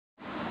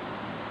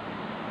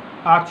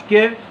আজকে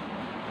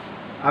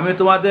আমি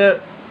তোমাদের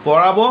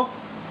পড়াবো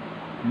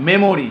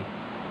memory.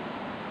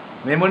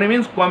 Memory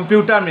means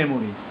computer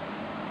memory.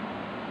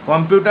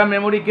 Computer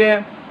মেমোরিকে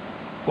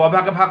ক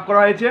ভাগে ভাগ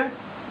করা হয়েছে?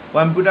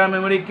 কম্পিউটার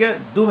মেমোরিকে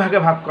দু ভাগে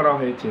ভাগ করা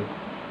হয়েছে।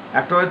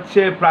 একটা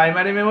হচ্ছে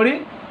প্রাইমারি মেমোরি,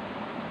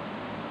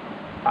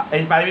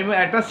 এই প্রাইমারি মেমোরি,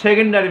 একটা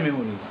সেকেন্ডারি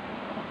মেমোরি।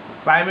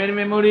 প্রাইমারি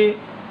মেমোরি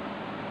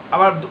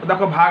আবার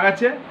দেখো ভাগ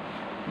আছে,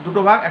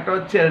 দুটো ভাগ, একটা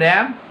হচ্ছে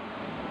র্যাম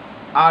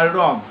আর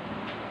রম।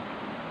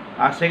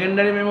 আর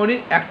সেকেন্ডারি মেমোরি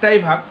একটাই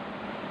ভাগ,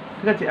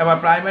 ঠিক আছে। আবার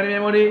প্রাইমারি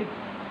মেমোরি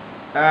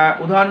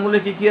উদাহরণগুলি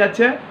কী কী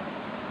আছে?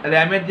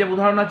 র্যামের যে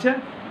উদাহরণ আছে,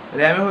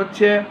 র্যামে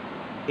হচ্ছে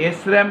এস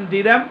র্যাম, ডি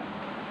র্যাম।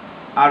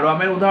 আর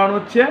রমের উদাহরণ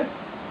হচ্ছে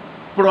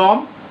প্রম,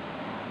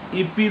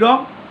 ইপি রম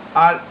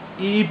আর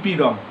ইপি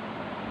রম।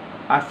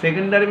 আর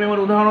সেকেন্ডারি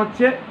মেমোরির উদাহরণ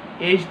হচ্ছে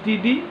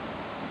HDD,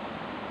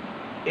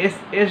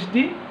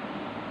 SSD,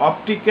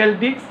 optical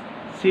disk,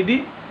 CD,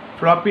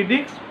 floppy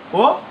disk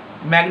ও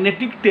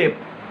ম্যাগনেটিক টেপ।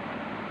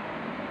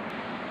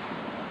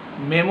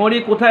 মেমোরি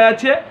কোথায়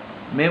আছে?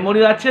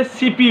 মেমোরি আছে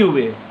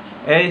সিপিইউয়ে।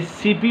 এই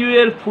সিপিইউ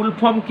এর ফুল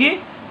ফর্ম কি?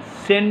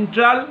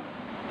 Central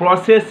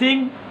processing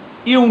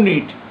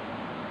unit.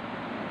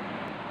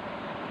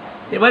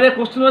 এবারে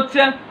কোশ্চেন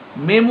হচ্ছে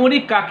মেমোরি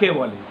কাকে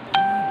বলে?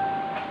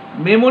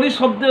 মেমোরি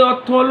শব্দের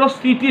অর্থ হলো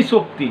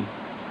স্মৃতিশক্তি,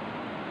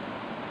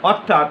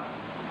 অর্থাৎ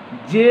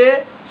যে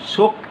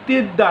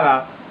শক্তির দ্বারা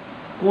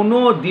কোনো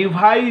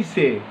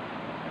ডিভাইসে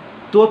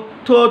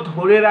তথ্য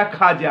ধরে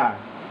রাখা যায়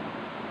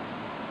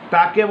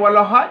তাকে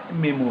বলা হয়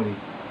মেমোরি।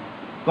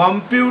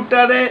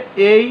 কম্পিউটারে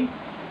এই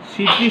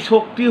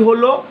স্মৃতিশক্তি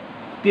হলো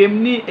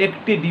তেমনি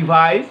একটি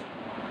ডিভাইস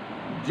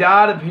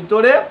যার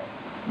ভিতরে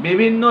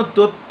বিভিন্ন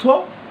তথ্য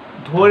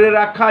ধরে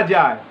রাখা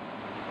যায়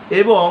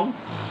এবং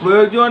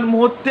প্রয়োজন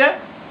মুহূর্তে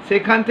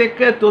সেখান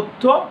থেকে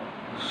তথ্য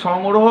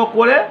সংগ্রহ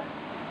করে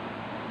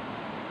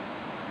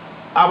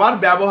আবার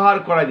ব্যবহার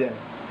করা যায়।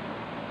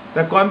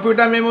 তা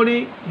কম্পিউটার মেমোরি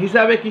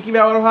হিসাবে কী কী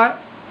ব্যবহার হয়?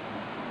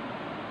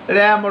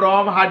 র্যাম,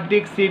 রম, hard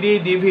disk, CD,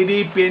 DVD,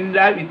 pen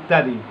drive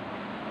ইত্যাদি।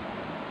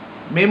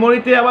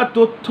 মেমোরিতে আবার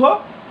তথ্য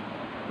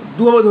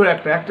দুভাবে ধরে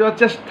একটা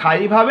হচ্ছে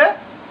স্থায়ীভাবে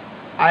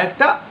আর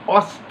একটা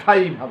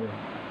অস্থায়ীভাবে।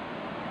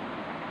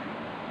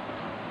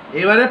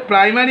 এবারে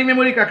প্রাইমারি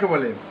মেমোরি কাকে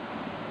বলে?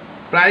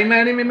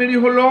 প্রাইমারি মেমোরি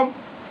হলো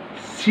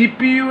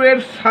সিপিইউ এর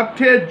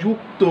সাথে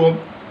যুক্ত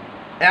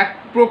এক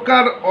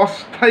প্রকার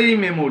অস্থায়ী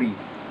মেমোরি,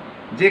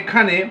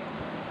 যেখানে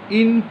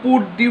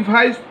ইনপুট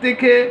ডিভাইস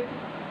থেকে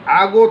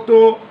আগত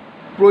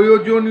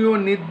প্রয়োজনীয়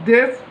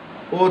নির্দেশ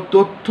ও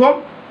তথ্য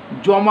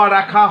জমা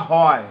রাখা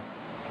হয়।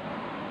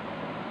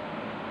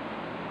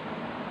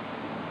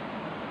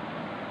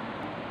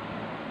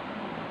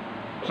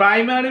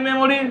 প্রাইমারি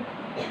মেমোরির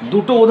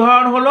দুটো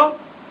উদাহরণ হলো,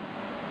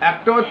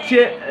 একটা হচ্ছে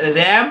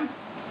RAM,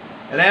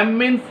 RAM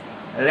means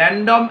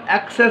random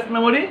access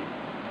memory,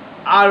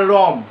 আর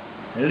রম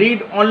রিড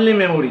অনলি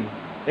মেমোরি।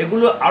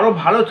 এগুলো আরও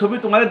ভালো ছবি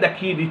তোমাদের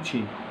দেখিয়ে দিচ্ছি।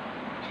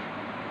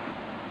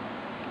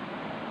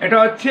 এটা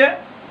হচ্ছে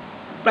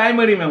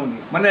প্রাইমারি মেমোরি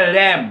মানে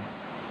র্যাম,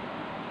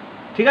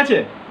 ঠিক আছে।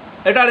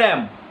 এটা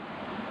র্যাম।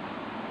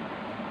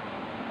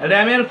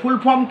 র্যামের ফুল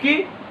ফর্ম কি?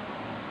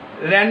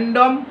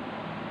 Random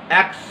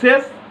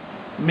access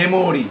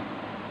memory.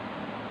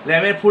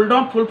 র্যামের full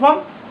form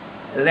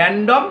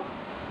random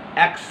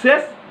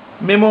access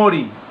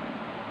memory.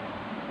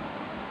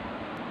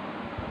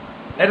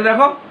 এটা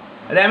দেখো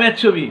র্যামের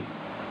ছবি,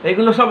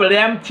 এগুলো সব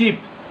র্যাম চিপ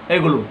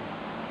এগুলো,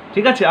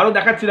 ঠিক আছে। আরও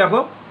দেখাচ্ছি, দেখো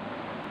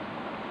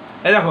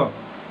এই দেখো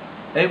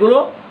এগুলো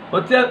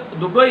হচ্ছে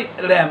দুটোই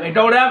র্যাম,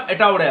 এটাও র্যাম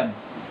এটাও র্যাম,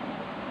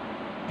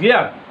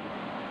 ক্লিয়ার।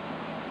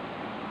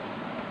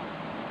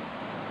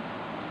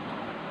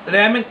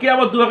 র্যামকে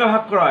আবার দুভাগে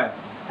ভাগ করা হয়,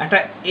 একটা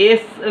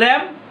এস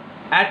র্যাম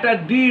একটা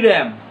ডি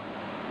র্যাম।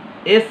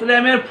 এস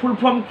র্যামের ফুল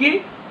ফর্ম কি?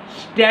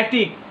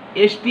 Static,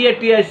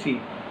 এসটিএটিআইসি,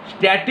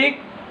 static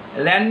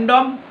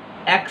random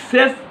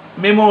access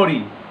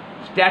memory.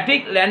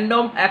 Static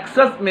random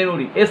access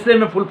memory S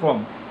র্যামের ফুল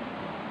ফর্ম।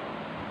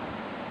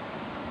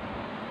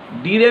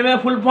 ডি র্যামের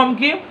ফুল ফর্ম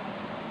কি?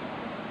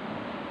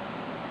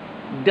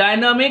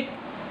 Dynamic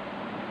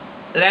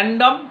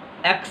random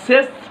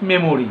access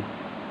memory.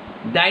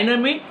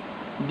 Dynamic,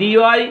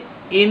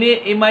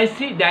 DYNAMIC,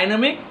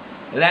 dynamic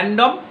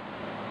random,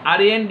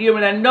 RANDM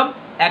random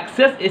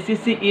access,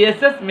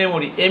 ACCESS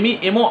memory,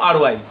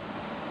 MEMORY।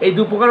 এই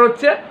দু প্রকার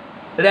হচ্ছে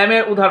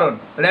র্যামের উদাহরণ,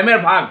 র্যামের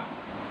ভাগ।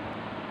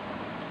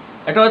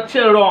 এটা হচ্ছে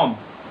রম,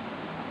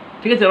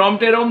 ঠিক আছে।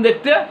 রমটা এরকম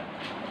দেখতে,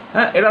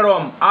 হ্যাঁ, এটা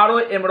রম,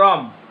 ROM,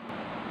 রম।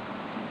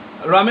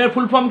 রমের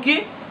ফুল ফর্ম কি?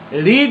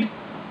 Read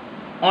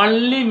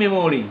only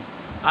memory,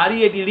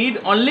 READ, read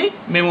only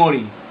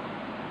memory.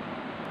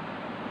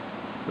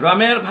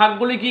 রমের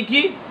ভাগগুলি কি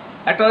কি?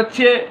 একটা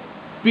হচ্ছে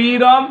পি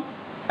রম,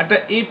 একটা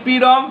ইপি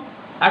রম,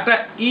 একটা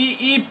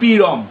ইইপি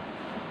রম।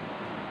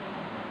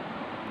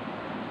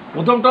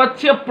 প্রথমটা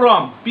হচ্ছে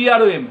প্রম,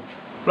 PROM।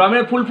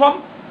 প্রমের full form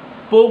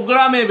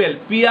programmable,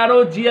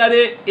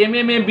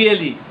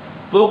 PROGRAMMABLE,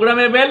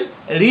 programmable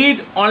read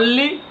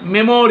only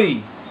memory.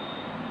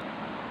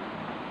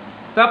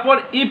 তারপর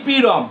ইপি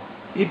রম,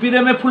 ইপি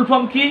রমের ফুল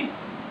ফর্ম কি?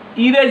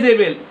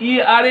 Erasable,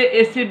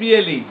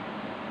 ERASABLE,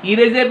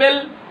 erasable,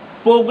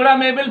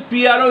 programmable,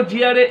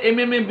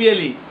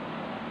 PROGRAMMABLE,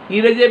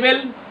 erasable,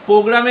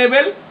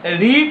 programmable,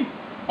 read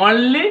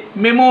only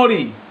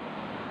memory.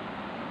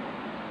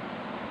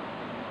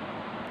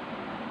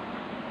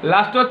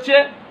 Last হচ্ছে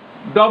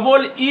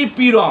ডবল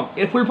EPROM,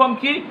 এর ফুল ফর্ম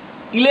কি?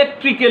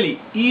 Electrically,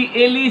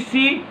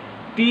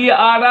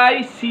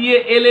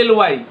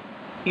 ELECTRICALLY,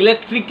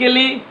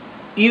 electrically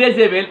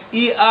erasable,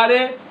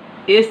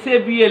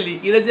 ERASABLE,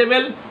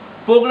 erasable,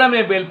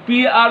 programmable,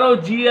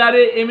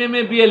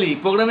 PROGRAMMABLE,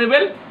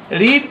 programmable,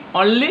 read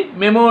only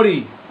memory.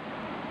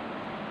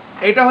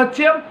 এটা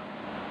হচ্ছে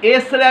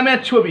SRAM এর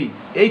ছবি,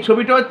 এই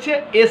ছবিটা হচ্ছে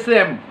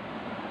SRAM।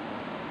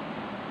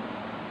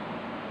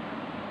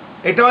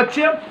 এটা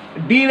হচ্ছে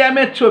DRAM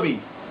এর ছবি।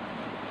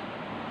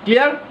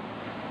 ক্লিয়ার?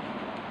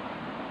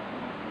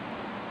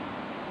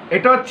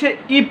 এটা হচ্ছে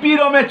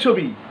EPROM এর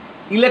ছবি,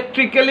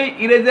 electrically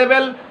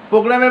erasable,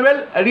 programmable,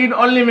 read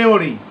only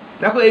memory.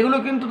 দেখো এগুলো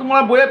কিন্তু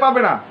তোমরা বইয়ে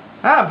পাবে না,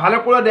 হ্যাঁ ভালো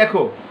করে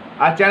দেখো,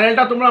 আর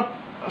চ্যানেলটা তোমরা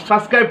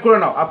সাবস্ক্রাইব করে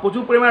নাও আর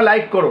প্রচুর পরিমাণে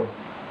লাইক করো।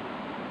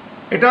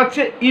 এটা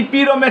হচ্ছে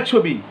EPROM এর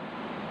ছবি,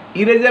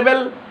 erasable,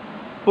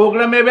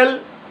 programmable,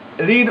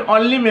 read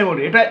only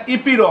memory, এটা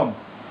EPROM।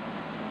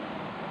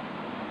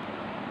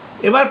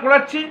 এবার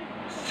পড়াচ্ছি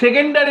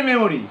সেকেন্ডারি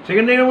মেমোরি।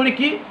 সেকেন্ডারি মেমোরি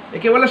কি?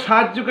 একে বলে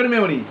সাহায্যকারী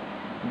মেমোরি।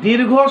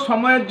 দীর্ঘ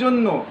সময়ের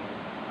জন্য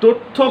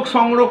তথ্য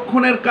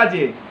সংরক্ষণের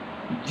কাজে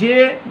যে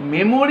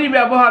মেমোরি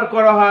ব্যবহার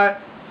করা হয়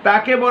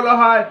তাকে বলা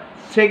হয়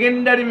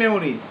সেকেন্ডারি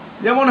মেমোরি,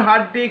 যেমন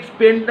hard disk,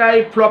 pen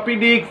drive, floppy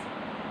disk,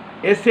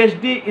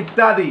 SSD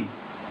ইত্যাদি।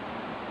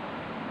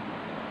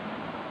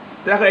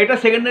 দেখো এটা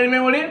সেকেন্ডারি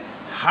মেমোরির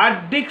হার্ড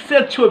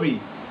ডিস্কের ছবি,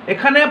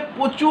 এখানে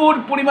প্রচুর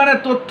পরিমাণে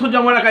তথ্য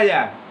জমা রাখা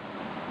যায়।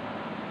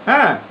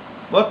 হ্যাঁ,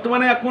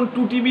 বর্তমানে এখন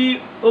 2 TB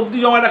অবধি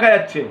জমা রাখা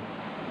যাচ্ছে।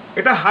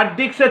 এটা হার্ড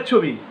ডিস্কের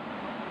ছবি।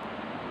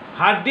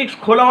 হার্ড ডিস্ক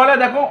খোলা হলে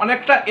দেখো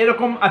অনেকটা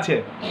এরকম আছে,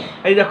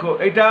 এই দেখো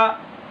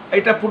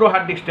এটা পুরো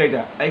হার্ড ডিস্কটা,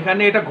 এটা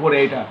এখানে এটা ঘোরে,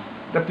 এটা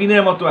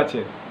পিনের মতো আছে।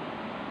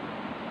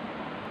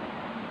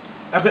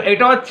 দেখো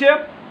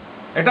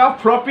এটা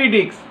floppy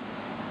disk,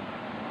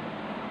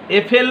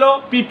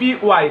 FLOPPY,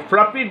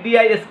 floppy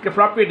DISK,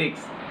 floppy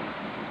disk.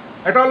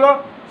 এটা হলো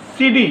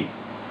সিডি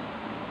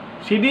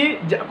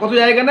কত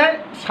জায়গা নেয়?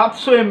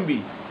 700 MB।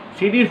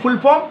 সিডির full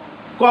form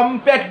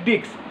compact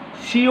disc,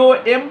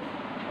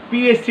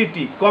 COMPACT,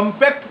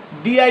 compact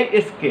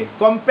DISK,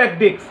 compact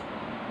disc.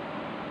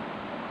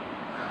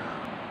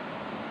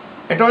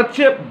 এটা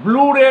হচ্ছে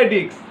ব্লু-রে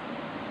ডিস্ক,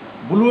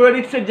 ব্লু-রে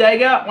ডিস্কের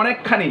জায়গা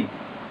অনেকখানি।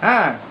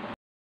 হ্যাঁ,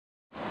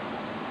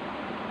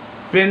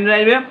 পেন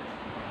ড্রাইভে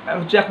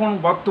হচ্ছে এখন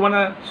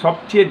বর্তমানে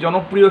সবচেয়ে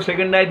জনপ্রিয়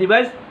সেকেন্ডারি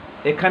ডিভাইস,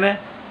 এখানে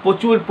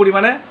প্রচুর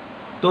পরিমাণে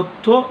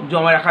তথ্য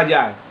জমা রাখা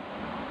যায়।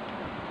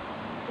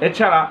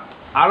 এছাড়া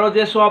আরও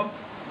যেসব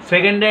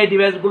সেকেন্ডারি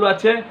ডিভাইসগুলো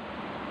আছে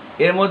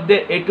এর মধ্যে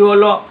এটি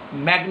হলো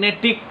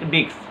ম্যাগনেটিক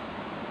ডিস্ক।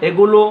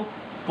 এগুলো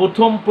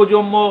প্রথম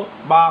প্রজন্ম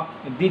বা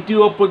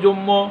দ্বিতীয়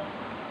প্রজন্ম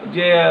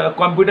যে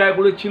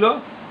কম্পিউটারগুলো ছিল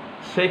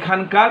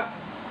সেখানকার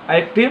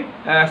একটি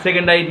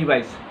সেকেন্ডারি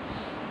ডিভাইস।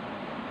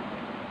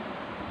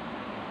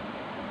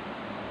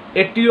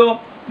 এটিও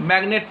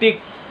ম্যাগনেটিক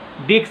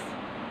ডিস্ক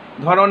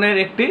ধরনের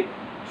একটি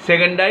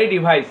সেকেন্ডারি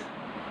ডিভাইস।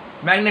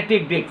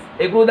 ম্যাগনেটিক ডিস্ক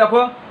এগুলো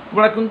দেখো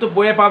তোমরা কিন্তু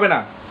বইয়ে পাবে না।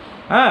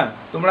 হ্যাঁ,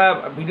 তোমরা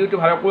ভিডিওটি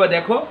ভালো করে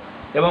দেখো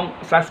এবং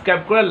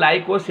সাবস্ক্রাইব করে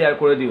লাইক ও শেয়ার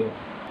করে দিও।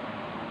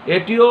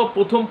 এটিও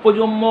প্রথম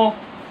প্রজন্ম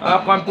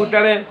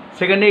কম্পিউটারের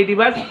সেকেন্ডারি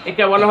ডিভাইস,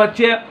 একে বলা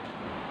হচ্ছে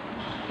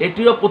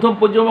এটিও প্রথম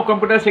প্রজন্ম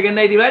কম্পিউটার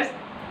সেকেন্ডারি ডিভাইস,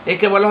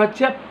 একে বলা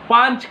হচ্ছে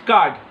পাঞ্চ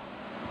কার্ড।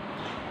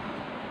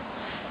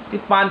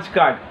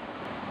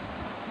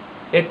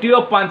 এটিও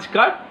পাঞ্চ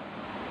কার্ড,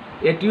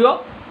 এটিও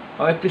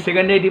একটি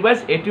সেকেন্ডারি ডিভাইস।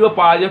 এটিও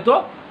পাওয়া যেত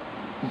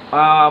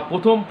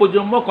প্রথম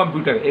প্রজন্ম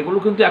কম্পিউটার, এগুলো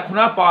কিন্তু এখন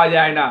আর পাওয়া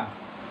যায় না।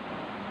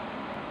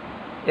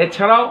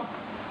 এছাড়াও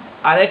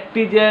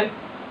আরেকটি যে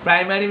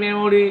প্রাইমারি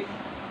মেমোরি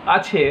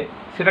আছে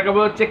সেটাকে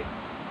বলা হচ্ছে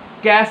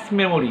ক্যাশ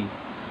মেমোরি,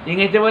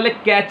 ইংরেজিতে বলে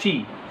ক্যাচি,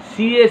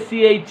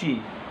 CACHE,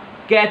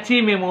 ক্যাচি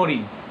মেমোরি।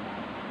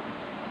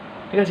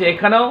 ঠিক আছে,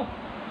 এখানেও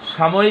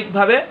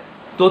সাময়িকভাবে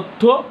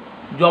তথ্য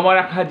জমা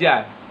রাখা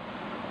যায়।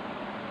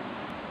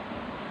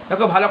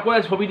 দেখো ভালো করে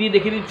ছবি দিয়ে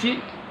দেখিয়ে দিচ্ছি।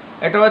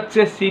 এটা হচ্ছে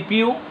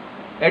CPU,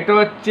 এটা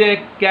হচ্ছে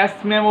ক্যাশ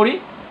মেমোরি,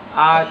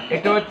 আর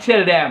এটা হচ্ছে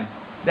র্যাম।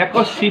 দেখো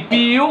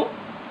CPU,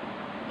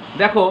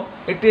 দেখো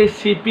এটি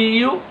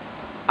CPU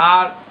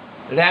আর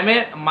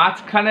র্যামের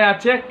মাঝখানে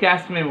আছে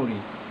ক্যাশ মেমোরি।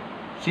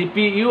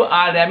 CPU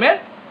আর র্যামের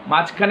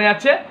মাঝখানে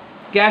আছে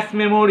ক্যাশ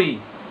মেমোরি।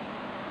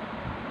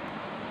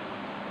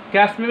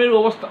 ক্যাশ মেমোরির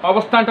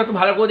অবস্থানটা একটু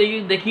ভালো করে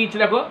দেখিয়েছি।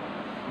 দেখো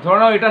ধরে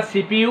নাও এটা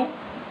CPU,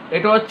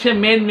 এটা হচ্ছে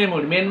মেন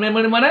মেমোরি। মেন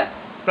মেমোরি মানে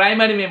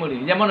প্রাইমারি মেমোরি,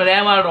 যেমন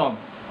র্যাম আর রম।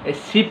 এই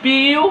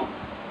CPU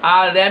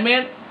আর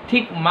র্যামের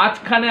ঠিক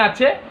মাঝখানে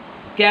আছে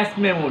ক্যাশ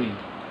মেমোরি।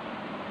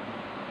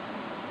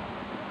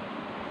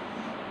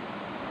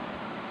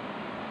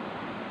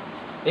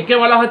 একে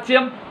বলা হচ্ছে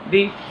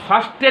দি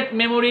fastest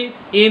memory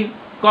in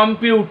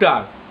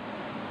computer,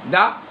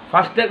 the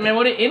fastest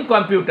memory in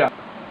computer.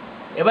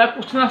 এবার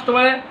কোশ্চেন আসতে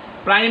পারে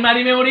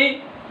প্রাইমারি মেমোরি,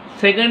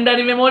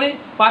 সেকেন্ডারি মেমোরি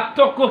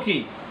পার্থক্য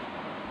কী?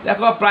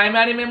 দেখো,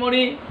 প্রাইমারি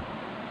মেমোরি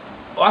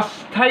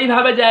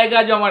অস্থায়ীভাবে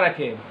জায়গা জমা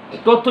রাখে,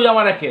 তথ্য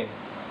জমা রাখে,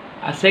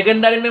 আর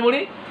সেকেন্ডারি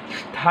মেমোরি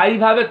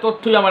স্থায়ীভাবে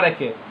তথ্য জমা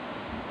রাখে।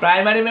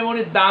 প্রাইমারি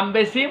মেমোরির দাম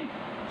বেশি,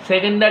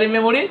 সেকেন্ডারি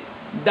মেমোরির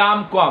দাম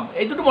কম,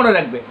 এই দুটো মনে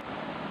রাখবে।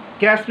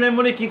 ক্যাশ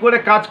মেমোরি কী করে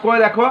কাজ করে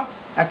দেখো,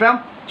 একটা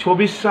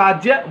ছবির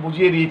সাহায্যে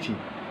বুঝিয়ে দিয়েছি।